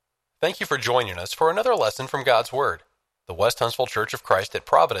Thank you for joining us for another lesson from God's Word. The West Huntsville Church of Christ at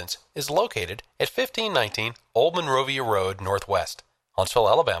Providence is located at 1519 Old Monrovia Road Northwest, Huntsville,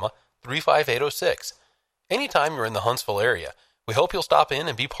 Alabama, 35806. Anytime you're in the Huntsville area, we hope you'll stop in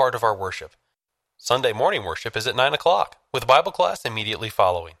and be part of our worship. Sunday morning worship is at 9 o'clock, with Bible class immediately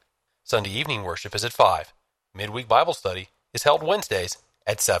following. Sunday evening worship is at 5. Midweek Bible study is held Wednesdays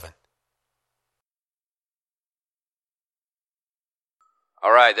at 7.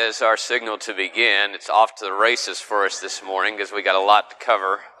 All right, that is our signal to begin. It's off to the races for us this morning because we got a lot to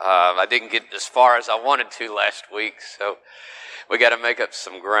cover. I didn't get as far as I wanted to last week, so we got to make up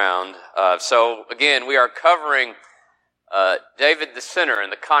some ground. So again, we are covering David the sinner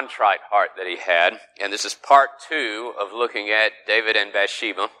and the contrite heart that he had, and this is part 2 of looking at David and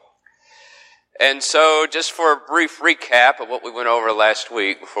Bathsheba. And so just for a brief recap of what we went over last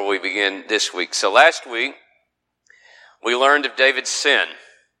week before we begin this week. So last week, we learned of David's sin.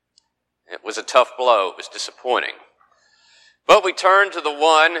 It was a tough blow. It was disappointing. But we turned to the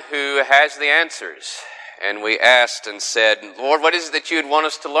one who has the answers. And we asked and said, Lord, what is it that you would want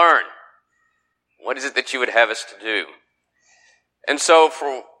us to learn? What is it that you would have us to do? And so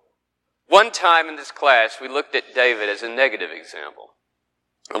for one time in this class, we looked at David as a negative example.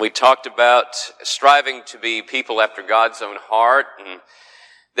 And we talked about striving to be people after God's own heart, and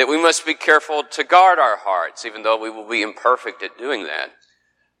that we must be careful to guard our hearts, even though we will be imperfect at doing that,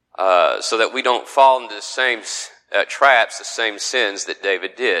 so that we don't fall into the same traps, the same sins that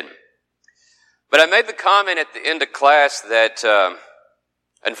David did. But I made the comment at the end of class that,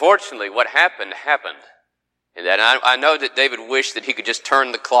 unfortunately, what happened. And that I know that David wished that he could just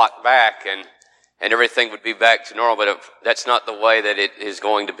turn the clock back and everything would be back to normal, but that's not the way that it is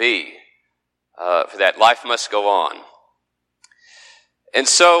going to be. For that, life must go on. And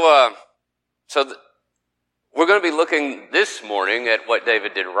so we're going to be looking this morning at what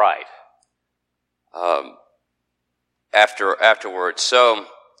David did right afterwards. So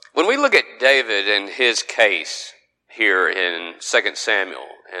when we look at David and his case here in 2 Samuel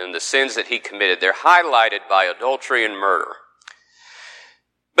and the sins that he committed, they're highlighted by adultery and murder.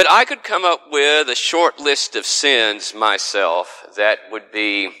 But I could come up with a short list of sins myself that would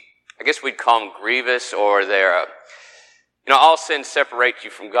be, I guess we'd call them grievous, or they're all sins separate you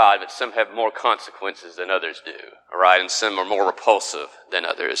from God, but some have more consequences than others do, all right? And some are more repulsive than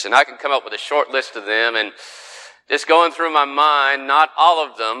others. And I can come up with a short list of them, and just going through my mind, not all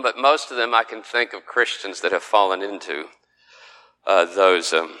of them, but most of them, I can think of Christians that have fallen into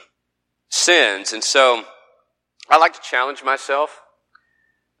those sins. And so I like to challenge myself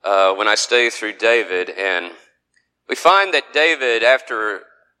when I study through David, and we find that David, after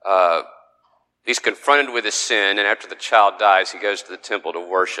he's confronted with his sin, and after the child dies, he goes to the temple to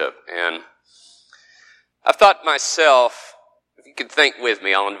worship. And I've thought myself, if you could think with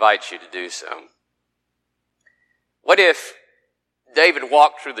me, I'll invite you to do so. What if David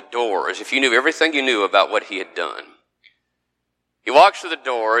walked through the doors, if you knew everything you knew about what he had done? He walks through the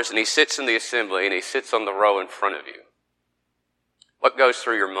doors, and he sits in the assembly, and he sits on the row in front of you. What goes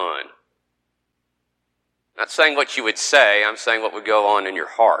through your mind? I'm not saying what you would say, I'm saying what would go on in your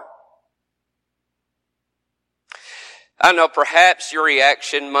heart. I don't know, perhaps your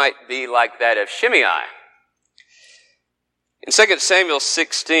reaction might be like that of Shimei. In 2 Samuel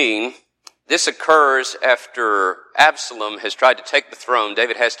 16, this occurs after Absalom has tried to take the throne.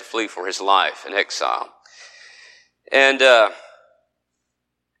 David has to flee for his life in exile. And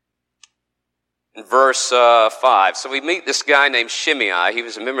in verse 5, so we meet this guy named Shimei. He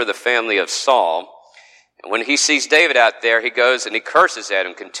was a member of the family of Saul. And when he sees David out there, he goes and he curses at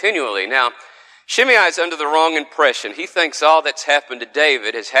him continually. Now, Shimei is under the wrong impression. He thinks all that's happened to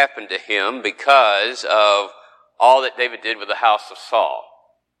David has happened to him because of all that David did with the house of Saul.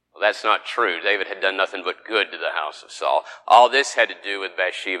 Well, that's not true. David had done nothing but good to the house of Saul. All this had to do with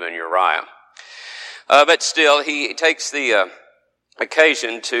Bathsheba and Uriah. But still, he takes the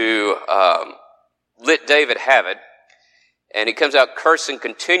occasion to let David have it, and he comes out cursing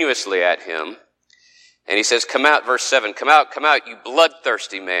continuously at him. And he says, come out, verse 7, come out, you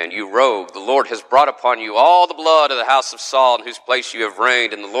bloodthirsty man, you rogue. The Lord has brought upon you all the blood of the house of Saul, in whose place you have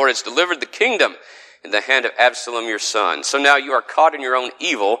reigned, and the Lord has delivered the kingdom in the hand of Absalom your son. So now you are caught in your own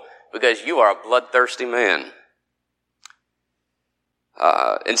evil, because you are a bloodthirsty man.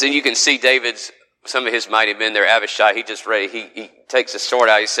 And so you can see some of his mighty men there, Abishai, he takes a sword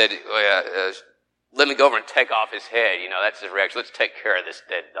out, he said, let me go over and take off his head. That's his reaction. Let's take care of this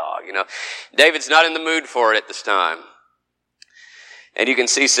dead dog. David's not in the mood for it at this time. And you can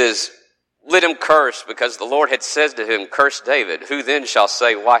see, he says, let him curse, because the Lord had said to him, curse David. Who then shall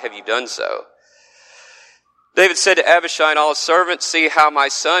say, why have you done so? David said to Abishai and all his servants, see how my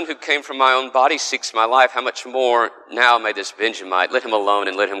son who came from my own body seeks my life. How much more now may this Benjamite? Let him alone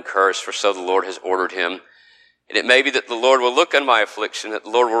and let him curse, for so the Lord has ordered him. And it may be that the Lord will look on my affliction, that the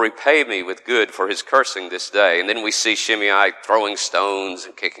Lord will repay me with good for his cursing this day. And then we see Shimei throwing stones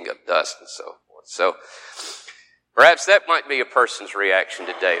and kicking up dust and so forth. So perhaps that might be a person's reaction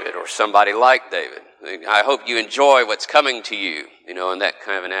to David, or somebody like David. I hope you enjoy what's coming to you, and that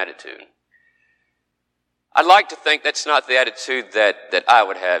kind of an attitude. I'd like to think that's not the attitude that I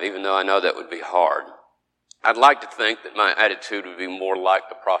would have, even though I know that would be hard. I'd like to think that my attitude would be more like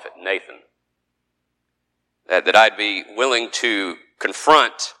the prophet Nathan. That I'd be willing to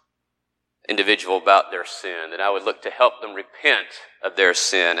confront individual about their sin, that I would look to help them repent of their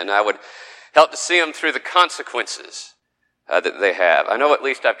sin, and I would help to see them through the consequences that they have. I know at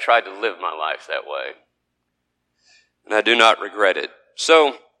least I've tried to live my life that way, and I do not regret it.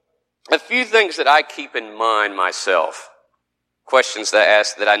 So, a few things that I keep in mind myself, questions that I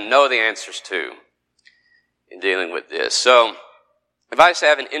ask that I know the answers to in dealing with this. So, if I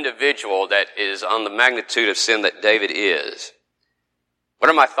have an individual that is on the magnitude of sin that David is, what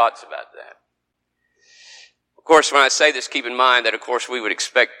are my thoughts about that? Of course, when I say this, keep in mind that, of course, we would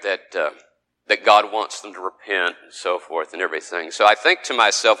expect that God wants them to repent and so forth and everything. So I think to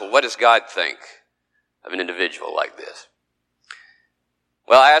myself, well, what does God think of an individual like this?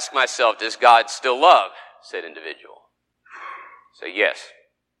 Well, I ask myself, does God still love said individual? Say yes.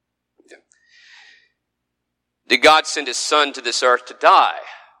 Did God send his son to this earth to die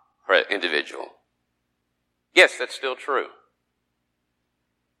for an individual? Yes, that's still true.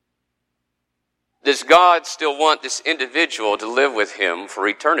 Does God still want this individual to live with him for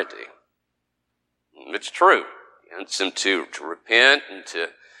eternity? It's true. He wants him to repent and to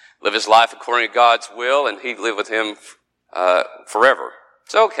live his life according to God's will, and he'd live with him forever.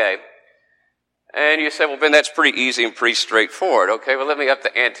 It's okay. And you say, well, Ben, that's pretty easy and pretty straightforward. Okay, well, let me up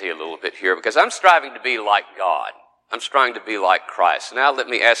the ante a little bit here, because I'm striving to be like God. I'm striving to be like Christ. Now let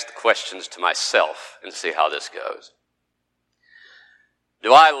me ask the questions to myself and see how this goes.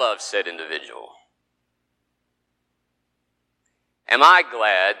 Do I love said individual? Am I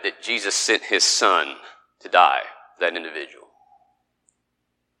glad that Jesus sent his son to die for that individual?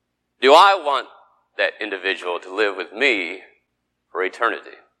 Do I want that individual to live with me for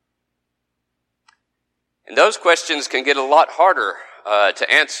eternity? And those questions can get a lot harder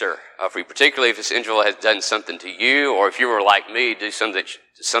to answer, particularly if this individual has done something to you, or if you were like me, do something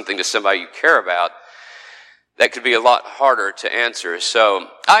to somebody you care about. That could be a lot harder to answer. So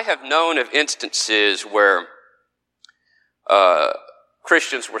I have known of instances where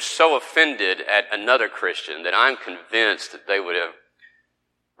Christians were so offended at another Christian that I'm convinced that they would have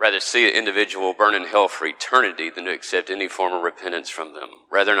rather see an individual burn in hell for eternity than to accept any form of repentance from them.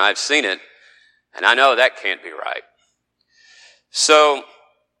 Brethren, I've seen it, and I know that can't be right. So,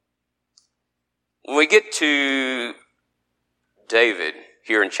 when we get to David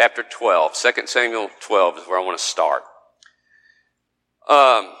here in chapter 12, 2 Samuel 12 is where I want to start.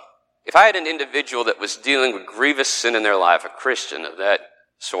 If I had an individual that was dealing with grievous sin in their life, a Christian of that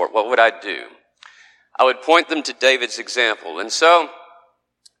sort, what would I do? I would point them to David's example. And so,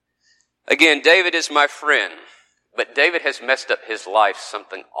 again, David is my friend, but David has messed up his life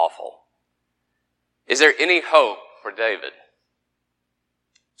something awful. Is there any hope for David?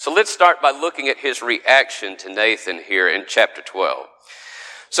 So let's start by looking at his reaction to Nathan here in chapter 12.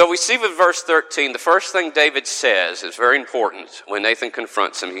 So we see with verse 13, the first thing David says is very important when Nathan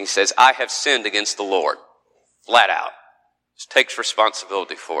confronts him. He says, I have sinned against the Lord. Flat out. Just takes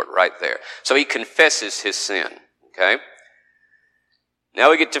responsibility for it right there. So he confesses his sin. Okay?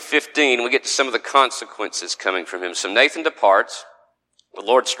 Now we get to 15. We get to some of the consequences coming from him. So Nathan departs. The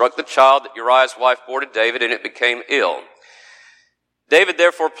Lord struck the child that Uriah's wife bore to David, and it became ill. David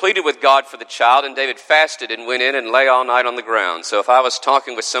therefore pleaded with God for the child, and David fasted and went in and lay all night on the ground. So if I was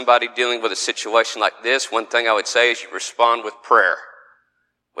talking with somebody dealing with a situation like this, one thing I would say is you respond with prayer,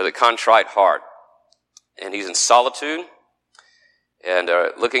 with a contrite heart. And he's in solitude and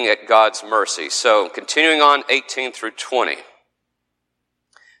looking at God's mercy. So continuing on 18 through 20.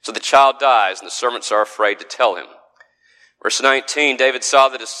 So the child dies, and the servants are afraid to tell him. Verse 19, David saw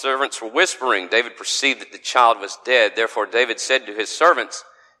that his servants were whispering. David perceived that the child was dead. Therefore David said to his servants,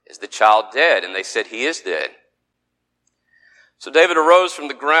 is the child dead? And they said, he is dead. So David arose from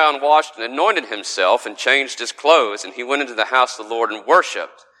the ground, washed and anointed himself, and changed his clothes. And he went into the house of the Lord and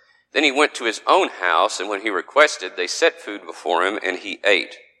worshipped. Then he went to his own house, and when he requested, they set food before him, and he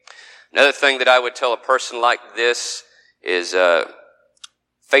ate. Another thing that I would tell a person like this is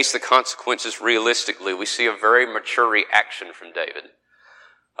face the consequences realistically. We see a very mature reaction from David.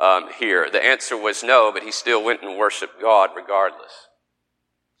 here? The answer was no, but he still went and worshiped God regardless.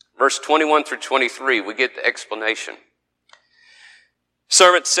 Verse 21 through 23, we get the explanation.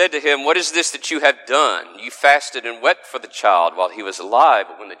 Servant said to him, "What is this that you have done? You fasted and wept for the child while he was alive,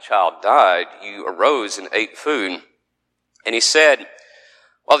 but when the child died, you arose and ate food." And he said,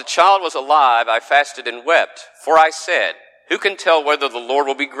 "While the child was alive, I fasted and wept, for I said, who can tell whether the Lord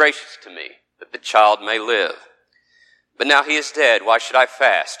will be gracious to me, that the child may live? But now he is dead. Why should I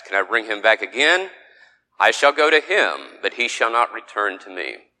fast? Can I bring him back again? I shall go to him, but he shall not return to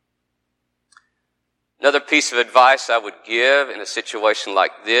me." Another piece of advice I would give in a situation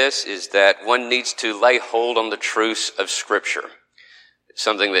like this is that one needs to lay hold on the truths of Scripture. It's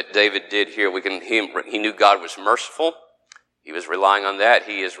something that David did here. He knew God was merciful. He was relying on that.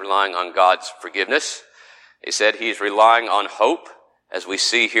 He is relying on God's forgiveness. He said he is relying on hope. As we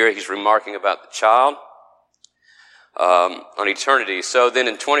see here, he's remarking about the child, on eternity. So then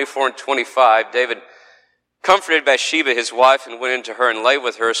in 24 and 25, David comforted Bathsheba, his wife, and went into her and lay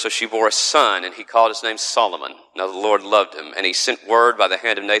with her, so she bore a son, and he called his name Solomon. Now the Lord loved him, and he sent word by the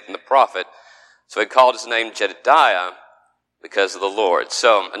hand of Nathan the prophet, so he called his name Jedediah because of the Lord.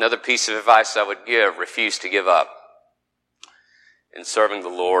 So another piece of advice I would give: refuse to give up in serving the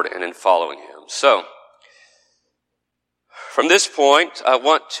Lord and in following him. So from this point, I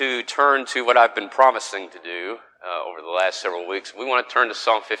want to turn to what I've been promising to do over the last several weeks. We want to turn to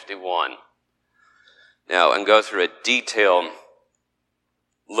Psalm 51 now and go through a detailed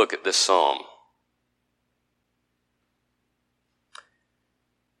look at this psalm.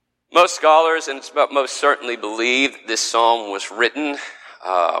 Most scholars, and most certainly believe, that this psalm was written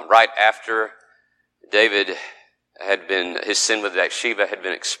right after David his sin with Bathsheba had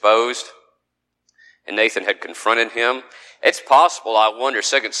been exposed, and Nathan had confronted him. It's possible, I wonder,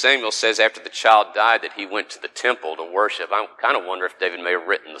 2 Samuel says after the child died that he went to the temple to worship. I kind of wonder if David may have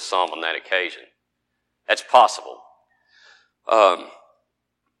written the psalm on that occasion. That's possible. But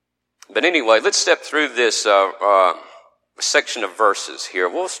anyway, let's step through this section of verses here.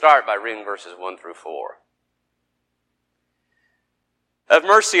 We'll start by reading verses 1 through 4. "Have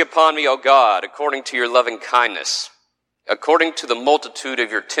mercy upon me, O God, according to your loving kindness, according to the multitude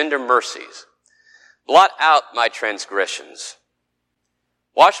of your tender mercies. Blot out my transgressions.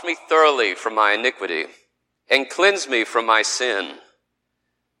 Wash me thoroughly from my iniquity, and cleanse me from my sin.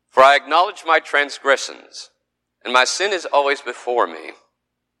 For I acknowledge my transgressions, and my sin is always before me.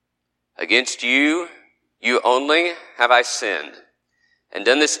 Against you, you only, have I sinned, and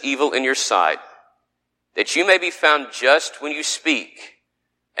done this evil in your sight, that you may be found just when you speak,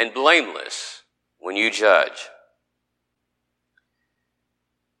 and blameless when you judge."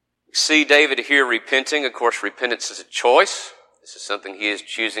 You see David here repenting. Of course, repentance is a choice. This is something he is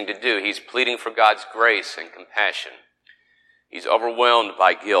choosing to do. He's pleading for God's grace and compassion. He's overwhelmed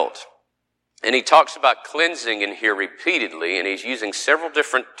by guilt. And he talks about cleansing in here repeatedly, and he's using several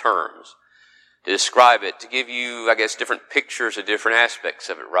different terms to describe it, to give you, I guess, different pictures of different aspects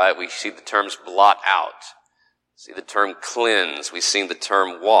of it, right? We see the terms blot out. See the term cleanse. We've seen the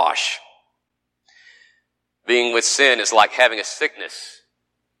term wash. Being with sin is like having a sickness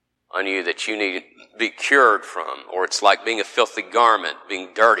on you that you need to be cured from, or it's like being a filthy garment,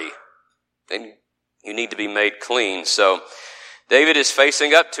 being dirty, and you need to be made clean. So David is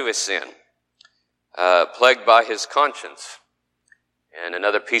facing up to his sin, plagued by his conscience. And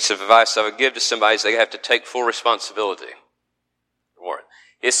another piece of advice I would give to somebody is they have to take full responsibility for it.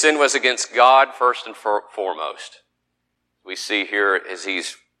 His sin was against God first and foremost. We see here as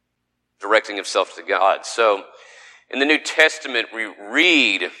he's directing himself to God. So in the New Testament, we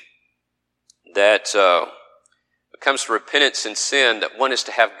read that when it comes to repentance and sin, that one is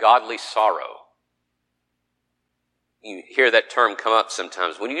to have godly sorrow. You hear that term come up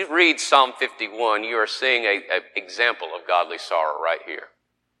sometimes. When you read Psalm 51, you are seeing an example of godly sorrow right here.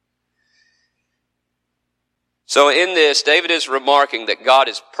 So in this, David is remarking that God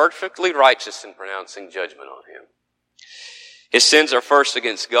is perfectly righteous in pronouncing judgment on him. His sins are first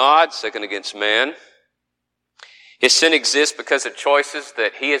against God, second against man. His sin exists because of choices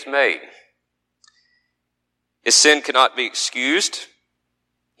that he has made. His sin cannot be excused.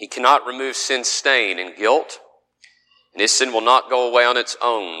 He cannot remove sin's stain and guilt. And his sin will not go away on its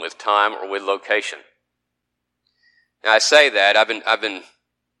own with time or with location. Now I say that, I've been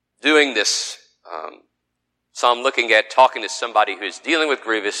doing this, so I'm looking at talking to somebody who is dealing with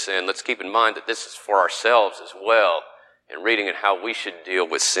grievous sin. Let's keep in mind that this is for ourselves as well, and reading at how we should deal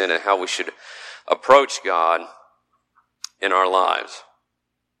with sin and how we should approach God in our lives.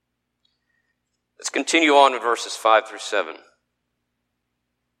 Let's continue on with verses 5 through 7.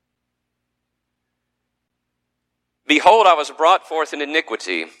 Behold, I was brought forth in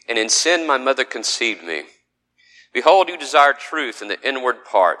iniquity, and in sin my mother conceived me. Behold, you desire truth in the inward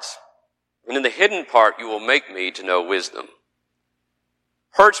parts, and in the hidden part you will make me to know wisdom.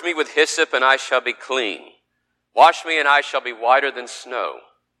 Purge me with hyssop, and I shall be clean. Wash me, and I shall be whiter than snow.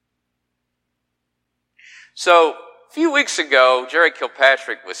 So, a few weeks ago, Jerry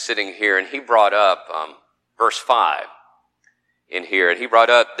Kilpatrick was sitting here, and he brought up verse 5 in here. And he brought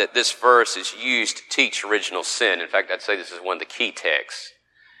up that this verse is used to teach original sin. In fact, I'd say this is one of the key texts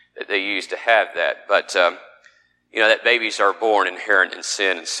that they use to have that. But, that babies are born inherent in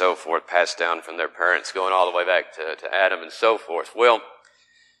sin and so forth, passed down from their parents, going all the way back to Adam and so forth. Well,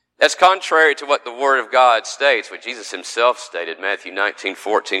 that's contrary to what the Word of God states, what Jesus himself stated. Matthew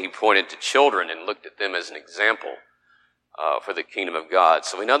 19:14, he pointed to children and looked at them as an example for the kingdom of God.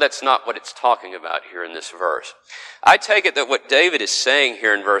 So we know that's not what it's talking about here in this verse. I take it that what David is saying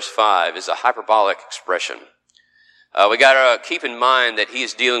here in verse 5 is a hyperbolic expression. We got to keep in mind that he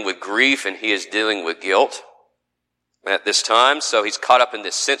is dealing with grief and he is dealing with guilt at this time. So he's caught up in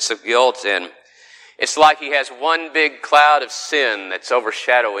this sense of guilt, and it's like he has one big cloud of sin that's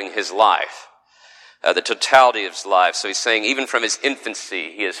overshadowing his life, the totality of his life. So he's saying even from his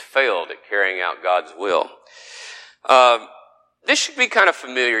infancy, he has failed at carrying out God's will. This should be kind of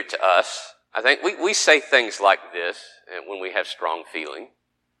familiar to us. I think we say things like this when we have strong feeling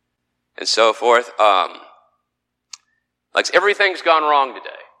and so forth. Like everything's gone wrong today.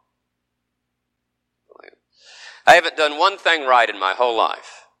 I haven't done one thing right in my whole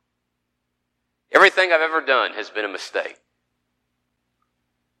life. Everything I've ever done has been a mistake.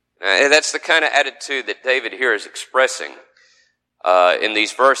 That's the kind of attitude that David here is expressing in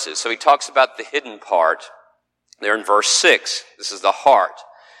these verses. So he talks about the hidden part there in verse 6. This is the heart.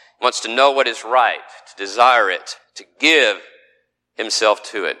 He wants to know what is right, to desire it, to give himself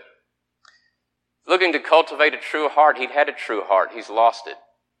to it. Looking to cultivate a true heart. He'd had a true heart. He's lost it.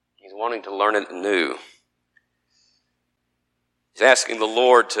 He's wanting to learn it anew. He's asking the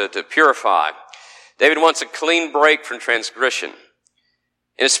Lord to purify. David wants a clean break from transgression.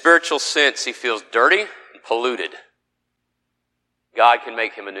 In a spiritual sense, he feels dirty and polluted. God can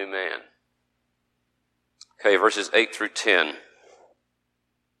make him a new man. Okay, verses 8 through 10.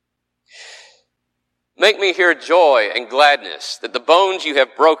 Make me hear joy and gladness, that the bones you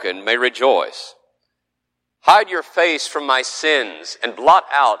have broken may rejoice. Hide your face from my sins and blot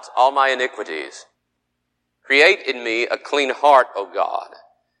out all my iniquities. Create in me a clean heart, O God,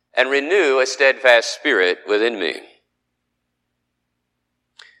 and renew a steadfast spirit within me.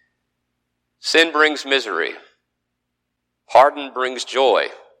 Sin brings misery. Pardon brings joy.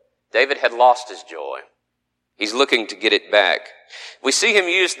 David had lost his joy. He's looking to get it back. We see him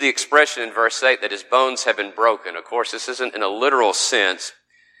use the expression in verse 8 that his bones have been broken. Of course, this isn't in a literal sense,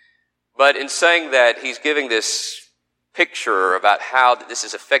 but in saying that, he's giving this picture about how this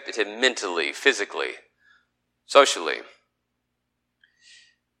has affected him mentally, physically, socially.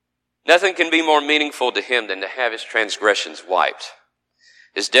 Nothing can be more meaningful to him than to have his transgressions wiped.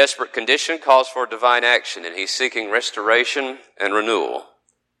 His desperate condition calls for divine action, and he's seeking restoration and renewal.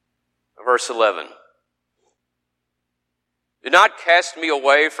 Verse 11. Do not cast me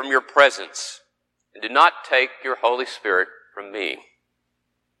away from your presence, and do not take your Holy Spirit from me.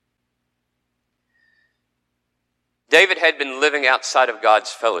 David had been living outside of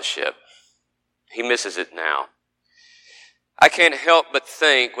God's fellowship. He misses it now. I can't help but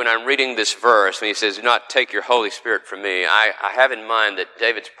think when I'm reading this verse, when he says, do not take your Holy Spirit from me, I have in mind that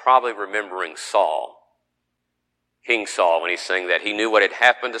David's probably remembering Saul, King Saul, when he's saying that. He knew what had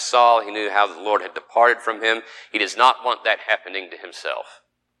happened to Saul. He knew how the Lord had departed from him. He does not want that happening to himself.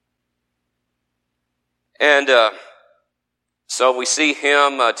 And so we see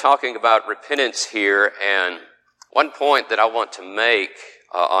him talking about repentance here, and one point that I want to make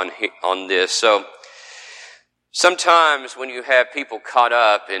on this. So sometimes when you have people caught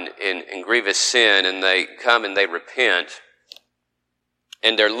up in grievous sin and they come and they repent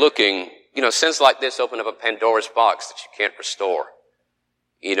and they're looking, sins like this open up a Pandora's box that you can't restore,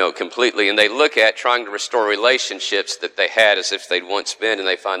 completely. And they look at trying to restore relationships that they had as if they'd once been, and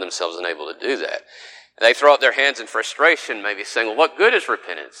they find themselves unable to do that. And they throw up their hands in frustration, maybe saying, well, what good is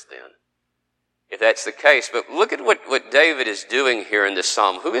repentance then? If that's the case. But look at what David is doing here in this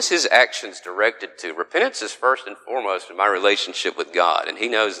psalm. Who is his actions directed to? Repentance is first and foremost in my relationship with God, and he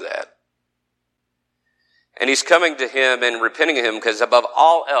knows that. And he's coming to him and repenting of him because above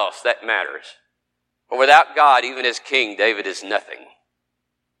all else, that matters. For without God, even as king, David is nothing.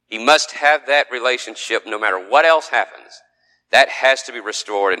 He must have that relationship no matter what else happens. That has to be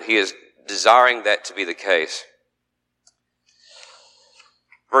restored, and he is desiring that to be the case.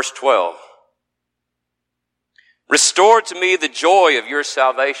 Verse 12. Restore to me the joy of your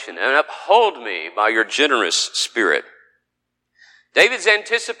salvation and uphold me by your generous spirit. David's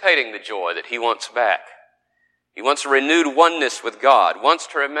anticipating the joy that he wants back. He wants a renewed oneness with God, wants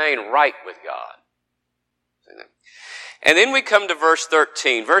to remain right with God. And then we come to verse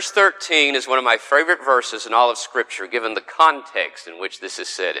 13. Verse 13 is one of my favorite verses in all of Scripture, given the context in which this is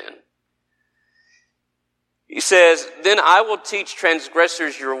said in. He says, "Then I will teach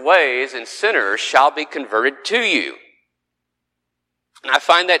transgressors your ways, and sinners shall be converted to you." And I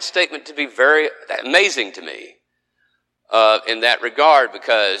find that statement to be very amazing to me in that regard,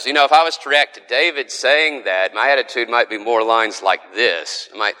 because, if I was to react to David saying that, my attitude might be more lines like this.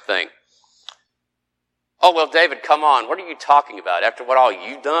 I might think, "Oh, well, David, come on. What are you talking about after what all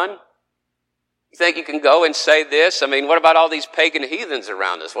you've done? You think you can go and say this? I mean, what about all these pagan heathens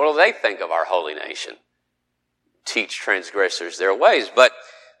around us? What do they think of our holy nation? Teach transgressors their ways." But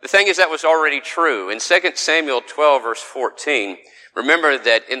the thing is, that was already true. In 2 Samuel 12, verse 14, remember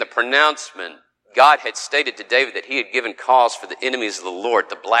that in the pronouncement, God had stated to David that he had given cause for the enemies of the Lord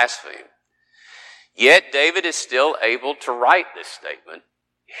to blaspheme. Yet David is still able to write this statement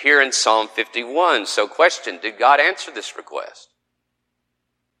here in Psalm 51. So question, did God answer this request?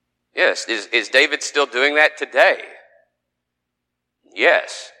 Yes. Is David still doing that today?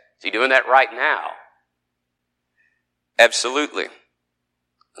 Yes. Is he doing that right now? Absolutely.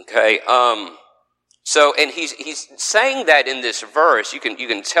 Okay. And he's saying that in this verse. You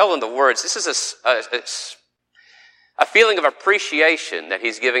can tell in the words. This is a feeling of appreciation that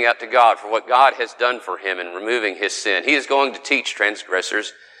he's giving out to God for what God has done for him in removing his sin. He is going to teach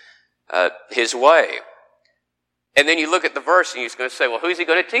transgressors his way. And then you look at the verse and he's going to say, well, who's he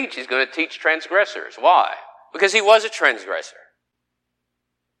going to teach? He's going to teach transgressors. Why? Because he was a transgressor.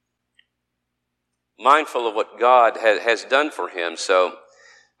 Mindful of what God has done for him. So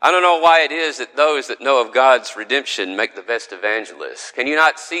I don't know why it is that those that know of God's redemption make the best evangelists. Can you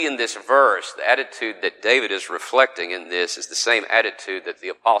not see in this verse the attitude that David is reflecting in this is the same attitude that the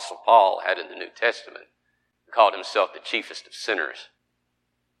Apostle Paul had in the New Testament? He called himself the chiefest of sinners.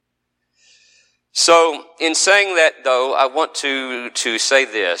 So in saying that, though, I want to say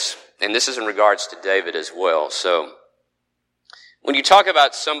this, and this is in regards to David as well. So when you talk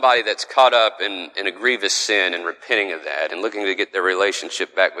about somebody that's caught up in a grievous sin and repenting of that and looking to get their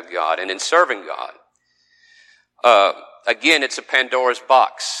relationship back with God and in serving God, again, it's a Pandora's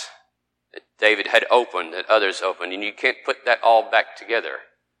box that David had opened, that others opened, and you can't put that all back together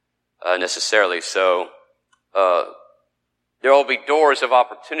necessarily. So there will be doors of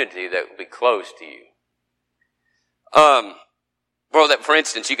opportunity that will be closed to you. Well, that, for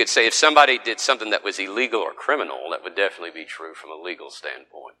instance, you could say if somebody did something that was illegal or criminal, that would definitely be true from a legal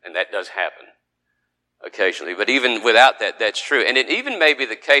standpoint. And that does happen occasionally. But even without that, that's true. And it even may be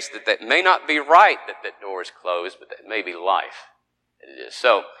the case that may not be right that door is closed, but that may be life that it is.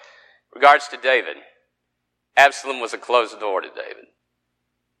 So, regards to David, Absalom was a closed door to David.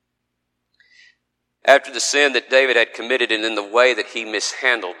 After the sin that David had committed and in the way that he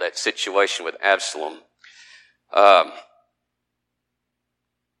mishandled that situation with Absalom,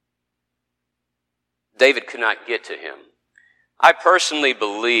 David could not get to him. I personally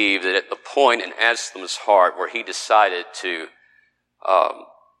believe that at the point in Absalom's heart where he decided to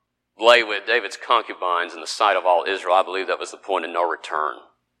lay with David's concubines in the sight of all Israel, I believe that was the point of no return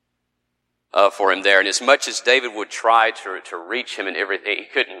for him there. And as much as David would try to reach him and everything, he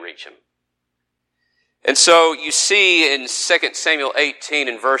couldn't reach him. And so you see in 2 Samuel 18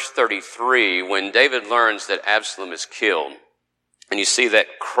 and verse 33, when David learns that Absalom is killed, and you see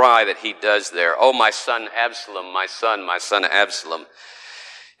that cry that he does there, "Oh, my son Absalom, my son Absalom."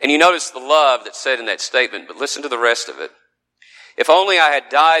 And you notice the love that's said in that statement, but listen to the rest of it. "If only I had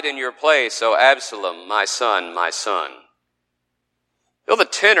died in your place, O Absalom, my son, my son." Feel the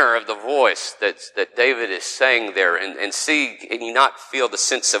tenor of the voice that David is saying there, and you not feel the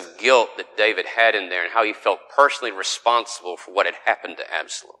sense of guilt that David had in there and how he felt personally responsible for what had happened to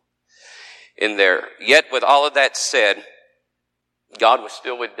Absalom in there. Yet with all of that said, God was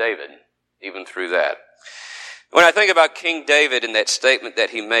still with David, even through that. When I think about King David and that statement that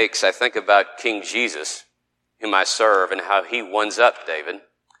he makes, I think about King Jesus, whom I serve, and how he ones up David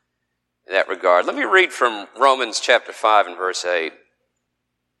in that regard. Let me read from Romans chapter 5 and verse 8. It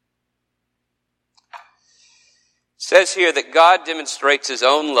says here that God demonstrates his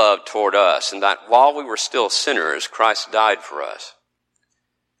own love toward us, and that while we were still sinners, Christ died for us.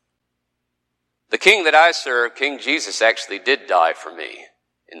 The king that I serve, King Jesus, actually did die for me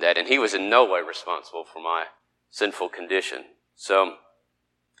in that, and he was in no way responsible for my sinful condition. So,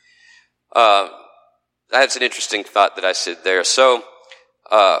 that's an interesting thought that I said there. So,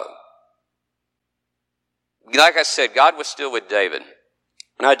 like I said, God was still with David.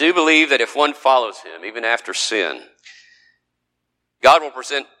 And I do believe that if one follows him, even after sin, God will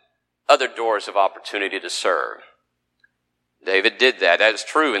present other doors of opportunity to serve. David did that. That is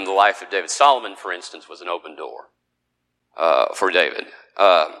true in the life of David. Solomon, for instance, was an open door for David.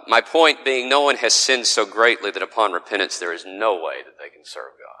 My point being, no one has sinned so greatly that upon repentance there is no way that they can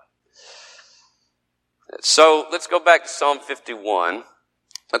serve God. So let's go back to Psalm 51.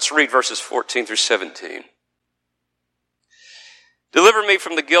 Let's read verses 14 through 17. Deliver me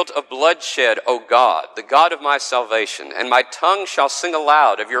from the guilt of bloodshed, O God, the God of my salvation, and my tongue shall sing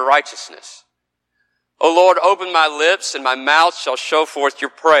aloud of your righteousness. O Lord, open my lips, and my mouth shall show forth your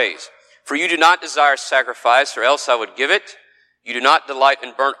praise. For you do not desire sacrifice, or else I would give it. You do not delight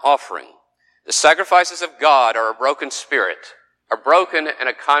in burnt offering. The sacrifices of God are a broken spirit, a broken and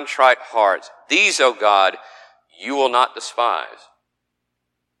a contrite heart. These, O God, you will not despise.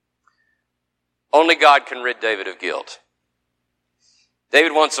 Only God can rid David of guilt.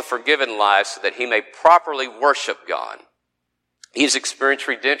 David wants a forgiven life so that he may properly worship God. He's experienced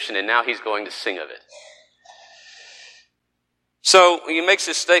redemption, and now he's going to sing of it. So he makes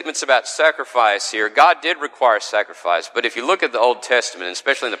his statements about sacrifice here. God did require sacrifice, but if you look at the Old Testament, and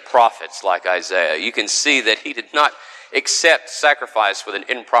especially in the prophets like Isaiah, you can see that he did not accept sacrifice with an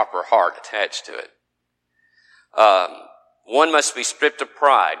improper heart attached to it. One must be stripped of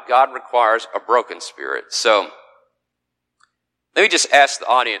pride. God requires a broken spirit. So let me just ask the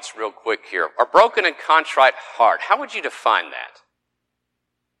audience real quick here. A broken and contrite heart, how would you define that?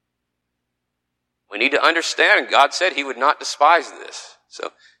 We need to understand, and God said he would not despise this.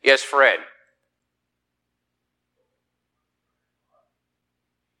 So, yes, Fred.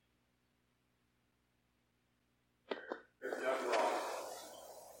 You're not wrong.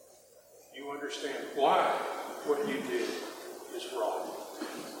 You understand why what you did is wrong.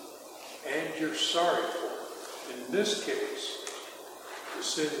 And you're sorry for it. In this case, the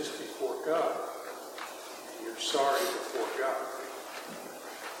sin is before God. And you're sorry before God.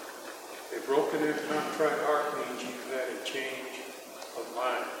 A broken and contrite heart means you've had a change of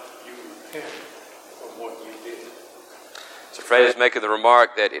mind. You repent of what you did. So Fred is making the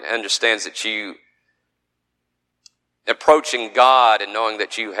remark that it understands that you approaching God and knowing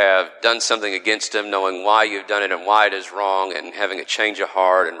that you have done something against him, knowing why you've done it and why it is wrong, and having a change of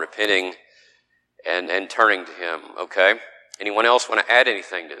heart and repenting and turning to him. Okay? Anyone else want to add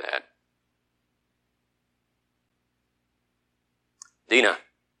anything to that? Dina.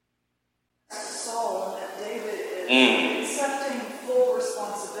 Saul, and that David is accepting full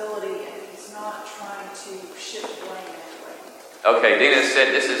responsibility, and he's not trying to shift blame anyway. Okay, Dina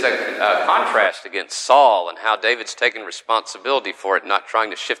said this is a contrast against Saul and how David's taking responsibility for it, not trying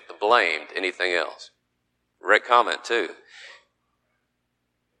to shift the blame to anything else. Great comment, too.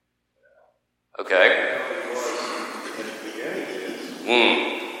 Okay.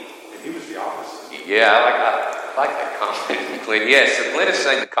 And he was the opposite. Yeah, I like that comment, Glenn. Yes, so Glenn is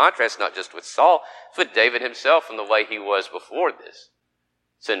saying the contrast not just with Saul, it's with David himself and the way he was before this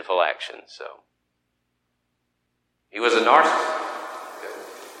sinful action. So he was a narcissist.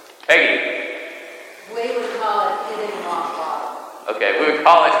 Peggy. We would call it hitting rock bottom. Okay, we would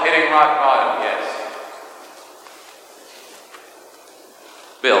call it hitting rock bottom, yes.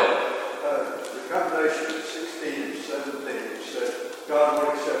 Bill. The combination of 16 and 17 said God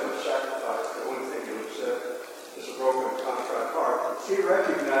would accept a sacrifice. The only thing he would accept is a broken and contrite heart. He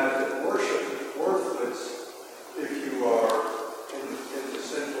recognized that worship is worthless if you are in the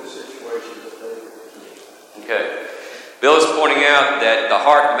sinful situation that David was in. Okay. Bill is pointing out that the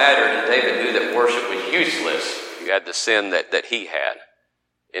heart mattered, and David knew that worship was useless. You had the sin that he had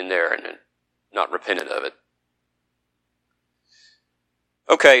in there and not repented of it.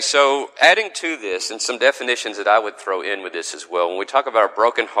 Okay, so adding to this, and some definitions that I would throw in with this as well, when we talk about a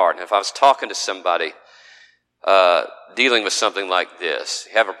broken heart, and if I was talking to somebody dealing with something like this,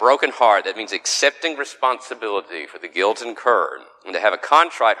 you have a broken heart, that means accepting responsibility for the guilt incurred, and to have a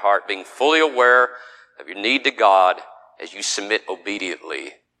contrite heart, being fully aware of your need to God as you submit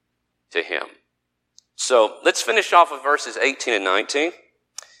obediently to him. So let's finish off with verses 18 and 19.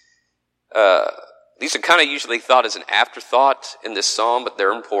 These are kind of usually thought as an afterthought in this psalm, but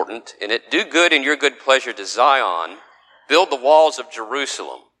they're important. In it, do good in your good pleasure to Zion, build the walls of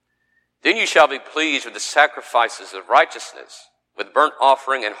Jerusalem. Then you shall be pleased with the sacrifices of righteousness, with burnt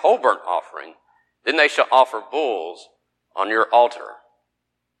offering and whole burnt offering. Then they shall offer bulls on your altar.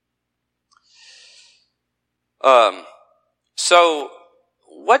 So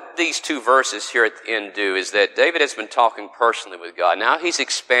what these two verses here at the end do is that David has been talking personally with God. Now he's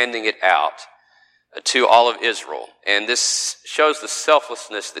expanding it out to all of Israel. And this shows the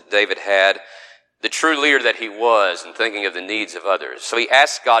selflessness that David had, the true leader that he was and thinking of the needs of others. So he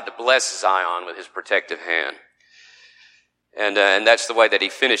asked God to bless Zion with his protective hand. And that's the way that he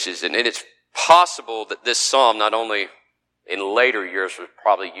finishes. And it's possible that this psalm, not only in later years, was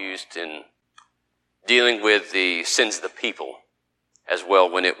probably used in dealing with the sins of the people as well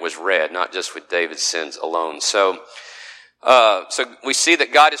when it was read, not just with David's sins alone. So we see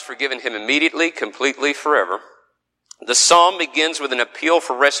that God has forgiven him immediately, completely, forever. The psalm begins with an appeal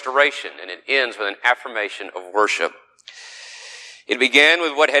for restoration, and it ends with an affirmation of worship. It began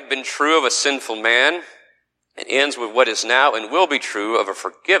with what had been true of a sinful man. It ends with what is now and will be true of a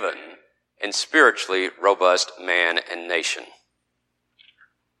forgiven and spiritually robust man and nation.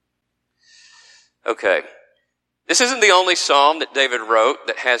 Okay. This isn't the only psalm that David wrote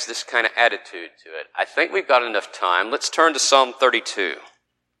that has this kind of attitude to it. I think we've got enough time. Let's turn to Psalm 32.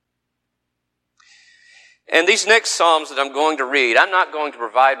 And these next psalms that I'm going to read, I'm not going to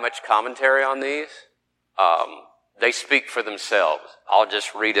provide much commentary on these. They speak for themselves. I'll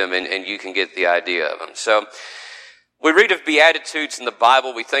just read them and you can get the idea of them. So we read of Beatitudes in the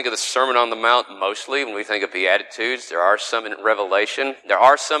Bible. We think of the Sermon on the Mount mostly when we think of Beatitudes. There are some in Revelation. There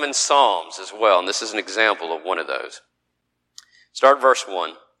are some in Psalms as well, and this is an example of one of those. Start verse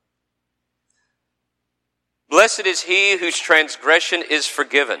 1. Blessed is he whose transgression is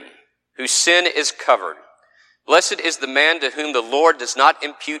forgiven, whose sin is covered. Blessed is the man to whom the Lord does not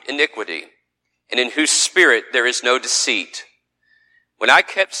impute iniquity, and in whose spirit there is no deceit. When I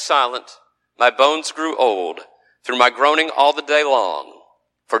kept silent, my bones grew old, through my groaning all the day long.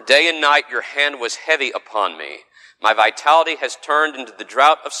 For day and night your hand was heavy upon me. My vitality has turned into the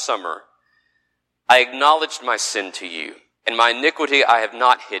drought of summer. I acknowledged my sin to you, and my iniquity I have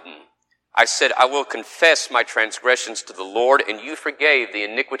not hidden. I said, I will confess my transgressions to the Lord, and you forgave the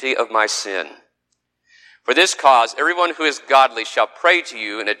iniquity of my sin. For this cause, everyone who is godly shall pray to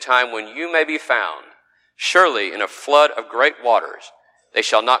you in a time when you may be found. Surely in a flood of great waters, they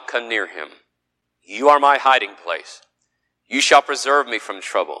shall not come near him. You are my hiding place. You shall preserve me from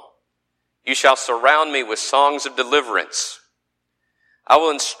trouble. You shall surround me with songs of deliverance. I will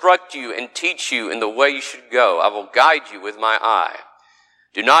instruct you and teach you in the way you should go. I will guide you with my eye.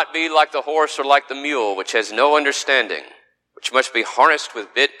 Do not be like the horse or like the mule, which has no understanding, which must be harnessed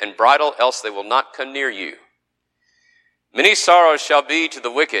with bit and bridle, else they will not come near you. Many sorrows shall be to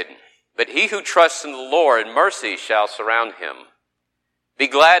the wicked, but he who trusts in the Lord, mercy shall surround him. Be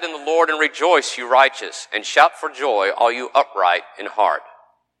glad in the Lord and rejoice, you righteous, and shout for joy, all you upright in heart.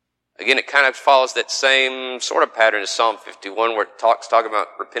 Again, it kind of follows that same sort of pattern as Psalm 51, where it talks about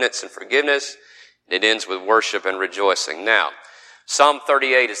repentance and forgiveness, and it ends with worship and rejoicing. Now, Psalm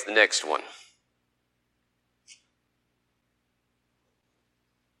 38 is the next one.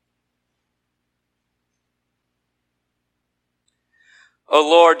 O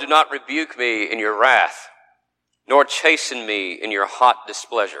Lord, do not rebuke me in your wrath, nor chasten me in your hot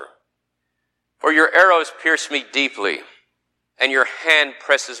displeasure. For your arrows pierce me deeply, and your hand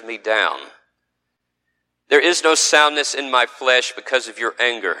presses me down. There is no soundness in my flesh because of your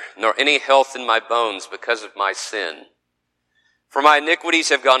anger, nor any health in my bones because of my sin. For my iniquities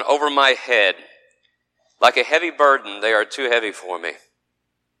have gone over my head. Like a heavy burden, they are too heavy for me.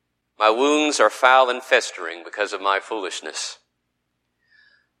 My wounds are foul and festering because of my foolishness.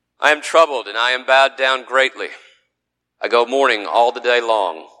 I am troubled and I am bowed down greatly. I go mourning all the day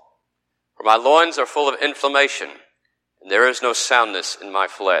long. For my loins are full of inflammation, and there is no soundness in my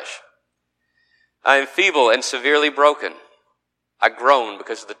flesh. I am feeble and severely broken. I groan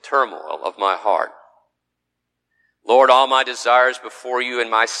because of the turmoil of my heart. Lord, all my desires before you,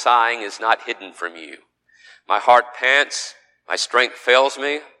 and my sighing is not hidden from you. My heart pants, my strength fails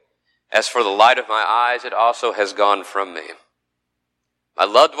me. As for the light of my eyes, it also has gone from me. My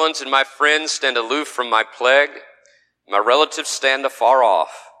loved ones and my friends stand aloof from my plague. My relatives stand afar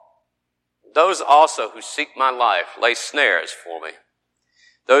off. Those also who seek my life lay snares for me.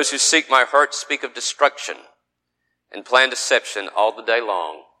 Those who seek my hurt speak of destruction and plan deception all the day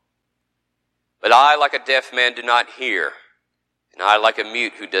long. But I, like a deaf man, do not hear, and I, like a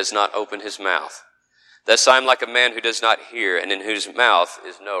mute who does not open his mouth. Thus I am like a man who does not hear, and in whose mouth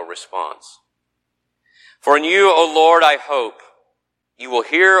is no response. For in you, O Lord, I hope. You will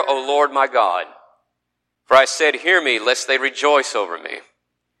hear, O Lord my God. For I said, hear me, lest they rejoice over me.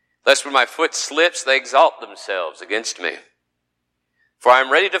 Lest when my foot slips, they exalt themselves against me. For I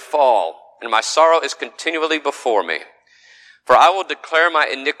am ready to fall, and my sorrow is continually before me. For I will declare my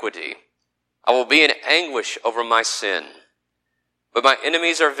iniquity. I will be in anguish over my sin. But my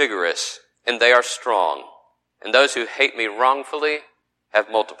enemies are vigorous, and they are strong, and those who hate me wrongfully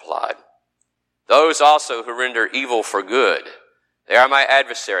have multiplied. Those also who render evil for good, They are my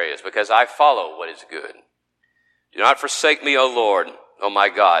adversaries because I follow what is good. Do not forsake me, O Lord, O my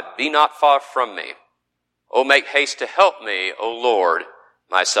God. Be not far from me. O make haste to help me, O Lord,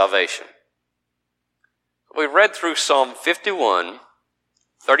 my salvation. We read through Psalm 51,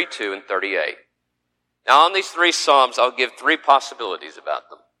 32, and 38. Now on these three Psalms, I'll give three possibilities about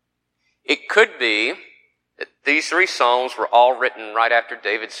them. It could be that these three Psalms were all written right after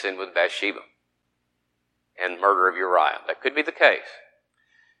David sinned with Bathsheba and murder of Uriah. That could be the case.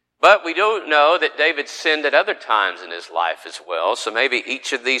 But we do know that David sinned at other times in his life as well, so maybe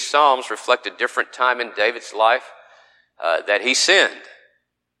each of these Psalms reflect a different time in David's life that he sinned.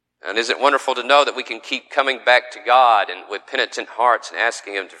 And isn't it wonderful to know that we can keep coming back to God and with penitent hearts and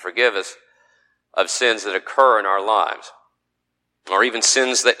asking Him to forgive us of sins that occur in our lives, or even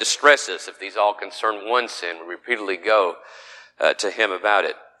sins that distress us. If these all concern one sin, we repeatedly go to Him about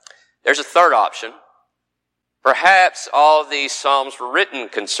it. There's a third option. Perhaps all these Psalms were written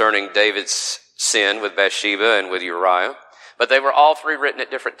concerning David's sin with Bathsheba and with Uriah, but they were all three written at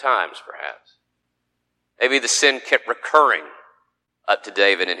different times, perhaps. Maybe the sin kept recurring up to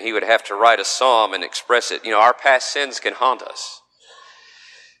David, and he would have to write a psalm and express it. You know, our past sins can haunt us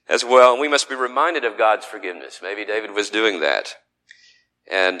as well, and we must be reminded of God's forgiveness. Maybe David was doing that.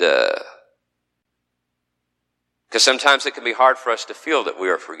 And because sometimes it can be hard for us to feel that we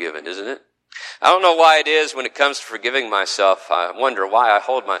are forgiven, isn't it? I don't know why it is when it comes to forgiving myself, I wonder why I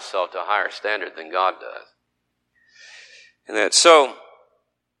hold myself to a higher standard than God does. And that, so,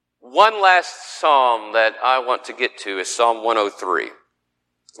 one last psalm that I want to get to is Psalm 103.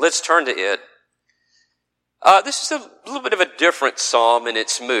 Let's turn to it. This is a little bit of a different psalm in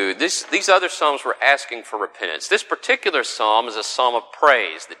its mood. These other psalms were asking for repentance. This particular psalm is a psalm of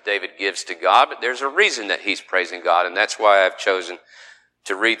praise that David gives to God, but there's a reason that he's praising God, and that's why I've chosen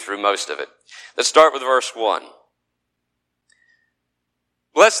to read through most of it. Let's start with verse 1.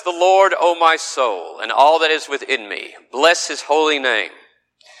 Bless the Lord, O my soul, and all that is within me. Bless His holy name.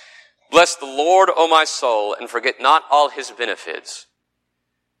 Bless the Lord, O my soul, and forget not all His benefits,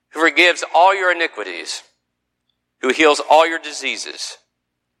 who forgives all your iniquities, who heals all your diseases,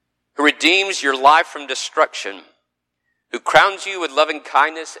 who redeems your life from destruction, who crowns you with loving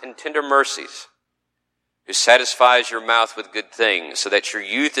kindness and tender mercies, who satisfies your mouth with good things, so that your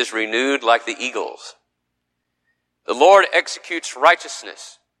youth is renewed like the eagles. The Lord executes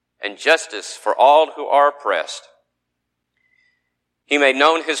righteousness and justice for all who are oppressed. He made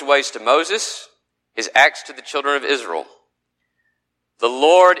known His ways to Moses, His acts to the children of Israel. The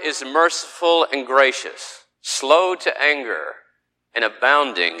Lord is merciful and gracious, slow to anger, and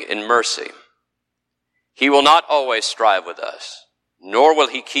abounding in mercy. He will not always strive with us, nor will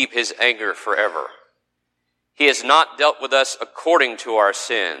He keep His anger forever. He has not dealt with us according to our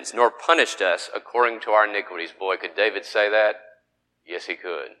sins, nor punished us according to our iniquities. Boy, could David say that? Yes, he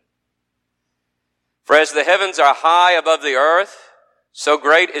could. For as the heavens are high above the earth, so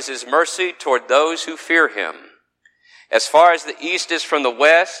great is His mercy toward those who fear Him. As far as the east is from the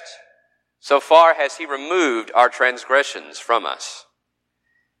west, so far has He removed our transgressions from us.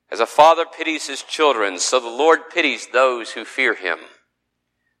 As a father pities his children, so the Lord pities those who fear Him.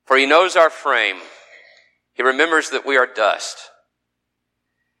 For He knows our frame. He remembers that we are dust.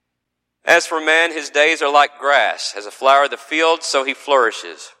 As for man, his days are like grass. As a flower of the field, so he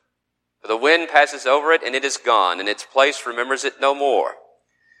flourishes. For the wind passes over it, and it is gone, and its place remembers it no more.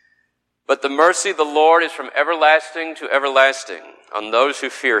 But the mercy of the Lord is from everlasting to everlasting on those who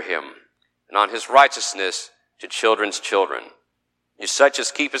fear Him, and on His righteousness to children's children, to such as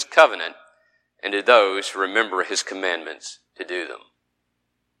keep His covenant, and to those who remember His commandments to do them.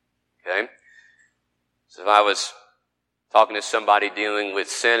 Okay? So if I was talking to somebody dealing with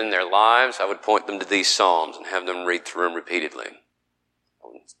sin in their lives, I would point them to these Psalms and have them read through them repeatedly.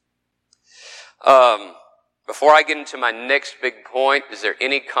 Before I get into my next big point, is there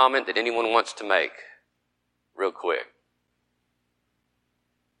any comment that anyone wants to make? Real quick.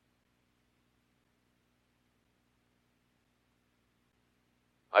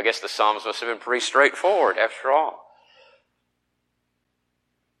 I guess the Psalms must have been pretty straightforward after all.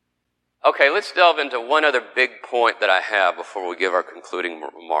 Okay, let's delve into one other big point that I have before we give our concluding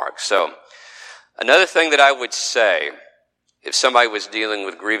remarks. So, another thing that I would say, if somebody was dealing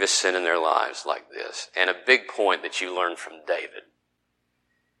with grievous sin in their lives like this, and a big point that you learn from David,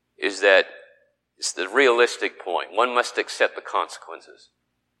 is that it's the realistic point. One must accept the consequences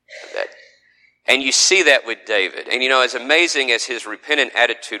of that. And you see that with David. And as amazing as his repentant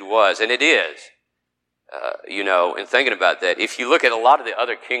attitude was, and it is, and thinking about that, if you look at a lot of the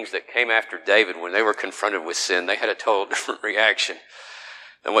other kings that came after David, when they were confronted with sin, they had a total different reaction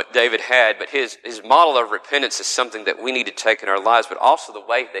than what David had, but his model of repentance is something that we need to take in our lives, but also the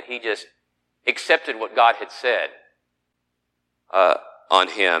way that he just accepted what God had said on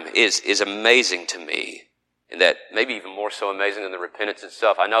him is amazing to me, and that maybe even more so amazing than the repentance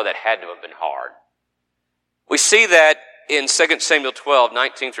itself. I know that had to have been hard. We see that in 2 Samuel 12,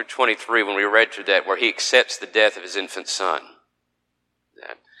 19 through 23, when we read through that, where he accepts the death of his infant son.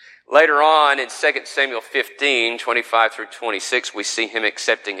 Later on in 2 Samuel 15, 25 through 26, we see him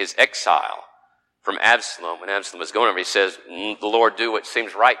accepting his exile from Absalom. When Absalom was going over, he says, "The Lord do what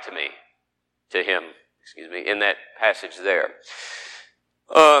seems right to me," to him, in that passage there.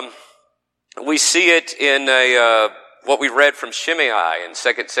 We see it in what we read from Shimei in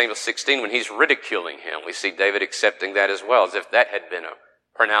 2 Samuel 16 when he's ridiculing him. We see David accepting that as well, as if that had been a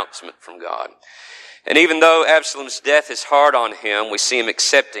pronouncement from God. And even though Absalom's death is hard on him, we see him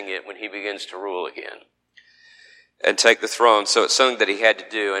accepting it when he begins to rule again and take the throne. So it's something that he had to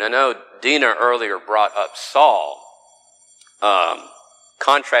do. And I know Dina earlier brought up Saul,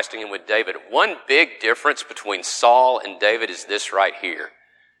 contrasting him with David. One big difference between Saul and David is this right here,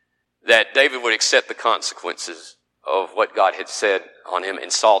 that David would accept the consequences of what God had said on him,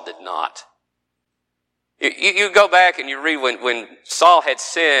 and Saul did not. You go back and you read when Saul had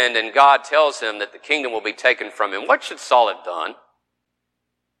sinned and God tells him that the kingdom will be taken from him. What should Saul have done?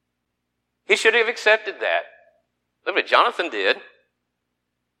 He should have accepted that. Look what Jonathan did.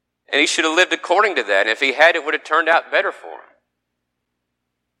 And he should have lived according to that. And if he had, it would have turned out better for him.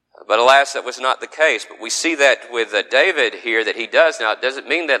 But alas, that was not the case. But we see that with David here that he does. Now, it doesn't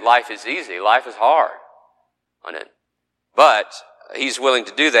mean that life is easy. Life is hard on it. But he's willing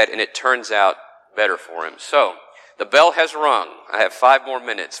to do that, and it turns out better for him. So, the bell has rung. I have 5 more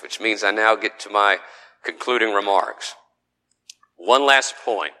minutes, which means I now get to my concluding remarks. One last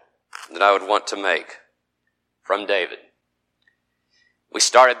point that I would want to make from David. We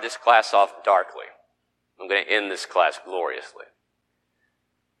started this class off darkly. I'm going to end this class gloriously.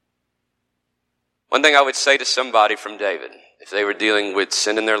 One thing I would say to somebody from David, if they were dealing with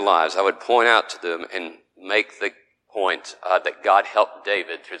sin in their lives, I would point out to them and make the point that God helped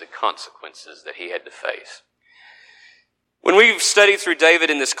David through the consequences that he had to face. When we've studied through David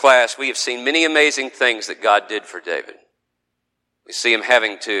in this class, we have seen many amazing things that God did for David. We see him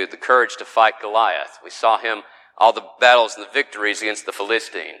having the courage to fight Goliath. We saw him, all the battles and the victories against the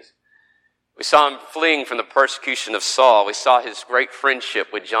Philistines. We saw him fleeing from the persecution of Saul. We saw his great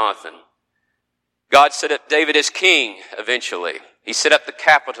friendship with Jonathan. God set up David as king eventually. He set up the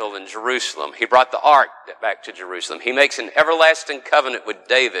capital in Jerusalem. He brought the ark back to Jerusalem. He makes an everlasting covenant with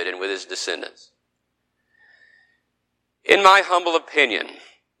David and with his descendants. In my humble opinion,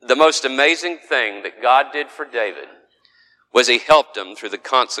 the most amazing thing that God did for David was he helped him through the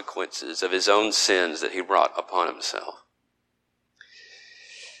consequences of his own sins that he brought upon himself.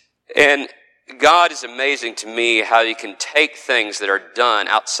 And God is amazing to me how he can take things that are done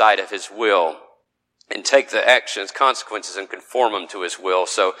outside of his will and take the actions, consequences, and conform them to his will.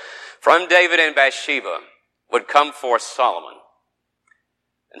 So from David and Bathsheba would come forth Solomon.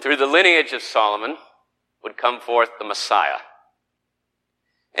 And through the lineage of Solomon would come forth the Messiah.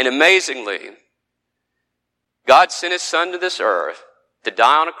 And amazingly, God sent his son to this earth to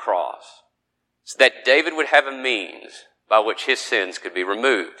die on a cross so that David would have a means by which his sins could be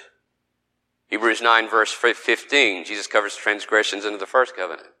removed. Hebrews 9 verse 15, Jesus covers transgressions under the first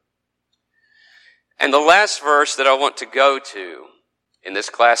covenant. And the last verse that I want to go to in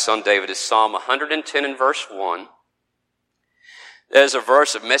this class on David is Psalm 110 and verse 1. There's a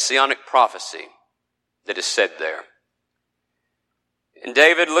verse of messianic prophecy that is said there. And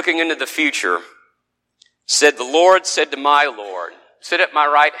David, looking into the future, said, "The Lord said to my Lord, sit at my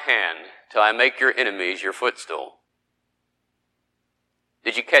right hand till I make your enemies your footstool."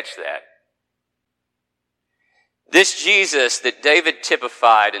 Did you catch that? This Jesus that David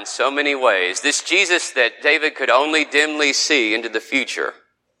typified in so many ways, this Jesus that David could only dimly see into the future,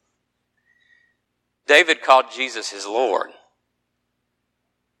 David called Jesus his Lord.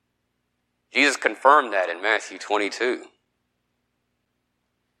 Jesus confirmed that in Matthew 22.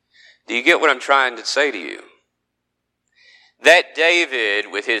 Do you get what I'm trying to say to you? That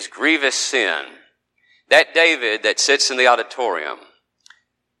David with his grievous sin, that David that sits in the auditorium,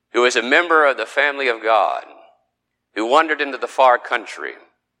 who is a member of the family of God, who wandered into the far country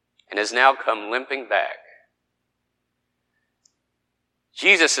and has now come limping back.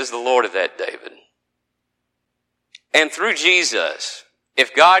 Jesus is the Lord of that David. And through Jesus,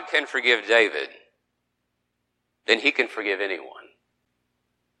 if God can forgive David, then he can forgive anyone.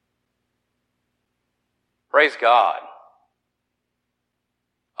 Praise God.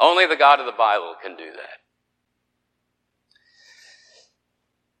 Only the God of the Bible can do that.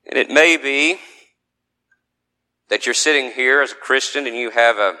 And it may be that you're sitting here as a Christian and you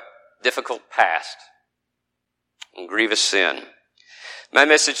have a difficult past and grievous sin. My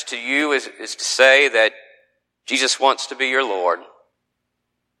message to you is to say that Jesus wants to be your Lord,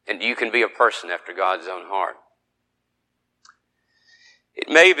 and you can be a person after God's own heart. It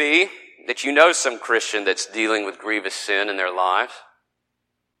may be that you know some Christian that's dealing with grievous sin in their lives.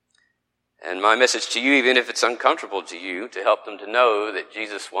 And my message to you, even if it's uncomfortable to you, to help them to know that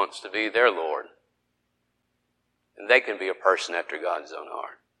Jesus wants to be their Lord. And they can be a person after God's own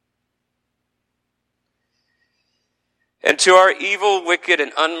heart. And to our evil, wicked,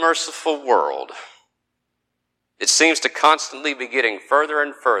 and unmerciful world, it seems to constantly be getting further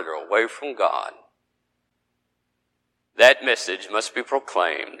and further away from God. That message must be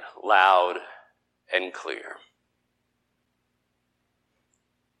proclaimed loud and clear.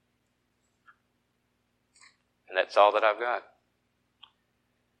 And that's all that I've got.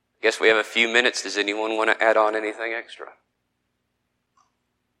 I guess we have a few minutes. Does anyone want to add on anything extra?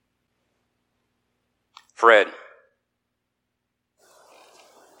 Fred.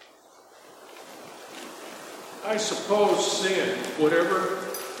 I suppose sin, whatever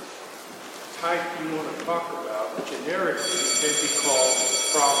type you want to talk about, generically can be called a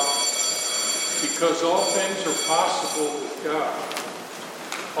problem. Because all things are possible with God.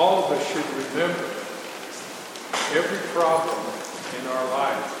 All of us should remember every problem in our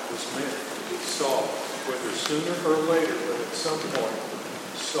life was meant to be solved, whether sooner or later, but at some point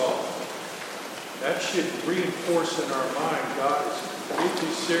solved. That should reinforce in our mind God is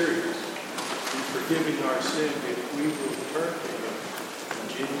completely serious in forgiving our sin if we will turn to Him in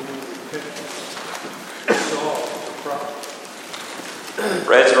genuine repentance to solve the problem.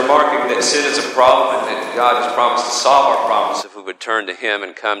 Fred's remarking that sin is a problem and that God has promised to solve our problems if we would turn to Him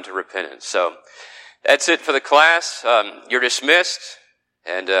and come to repentance. So that's it for the class. You're dismissed,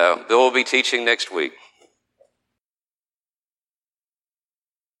 and Bill will be teaching next week.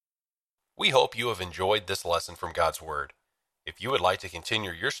 We hope you have enjoyed this lesson from God's Word. If you would like to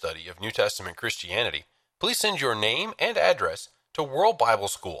continue your study of New Testament Christianity, please send your name and address to World Bible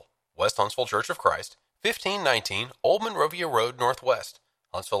School, West Huntsville Church of Christ, 1519 Old Monrovia Road Northwest,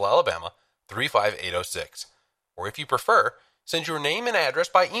 Huntsville, Alabama, 35806. Or if you prefer, send your name and address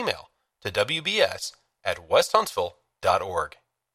by email to wbs@westhuntsville.org.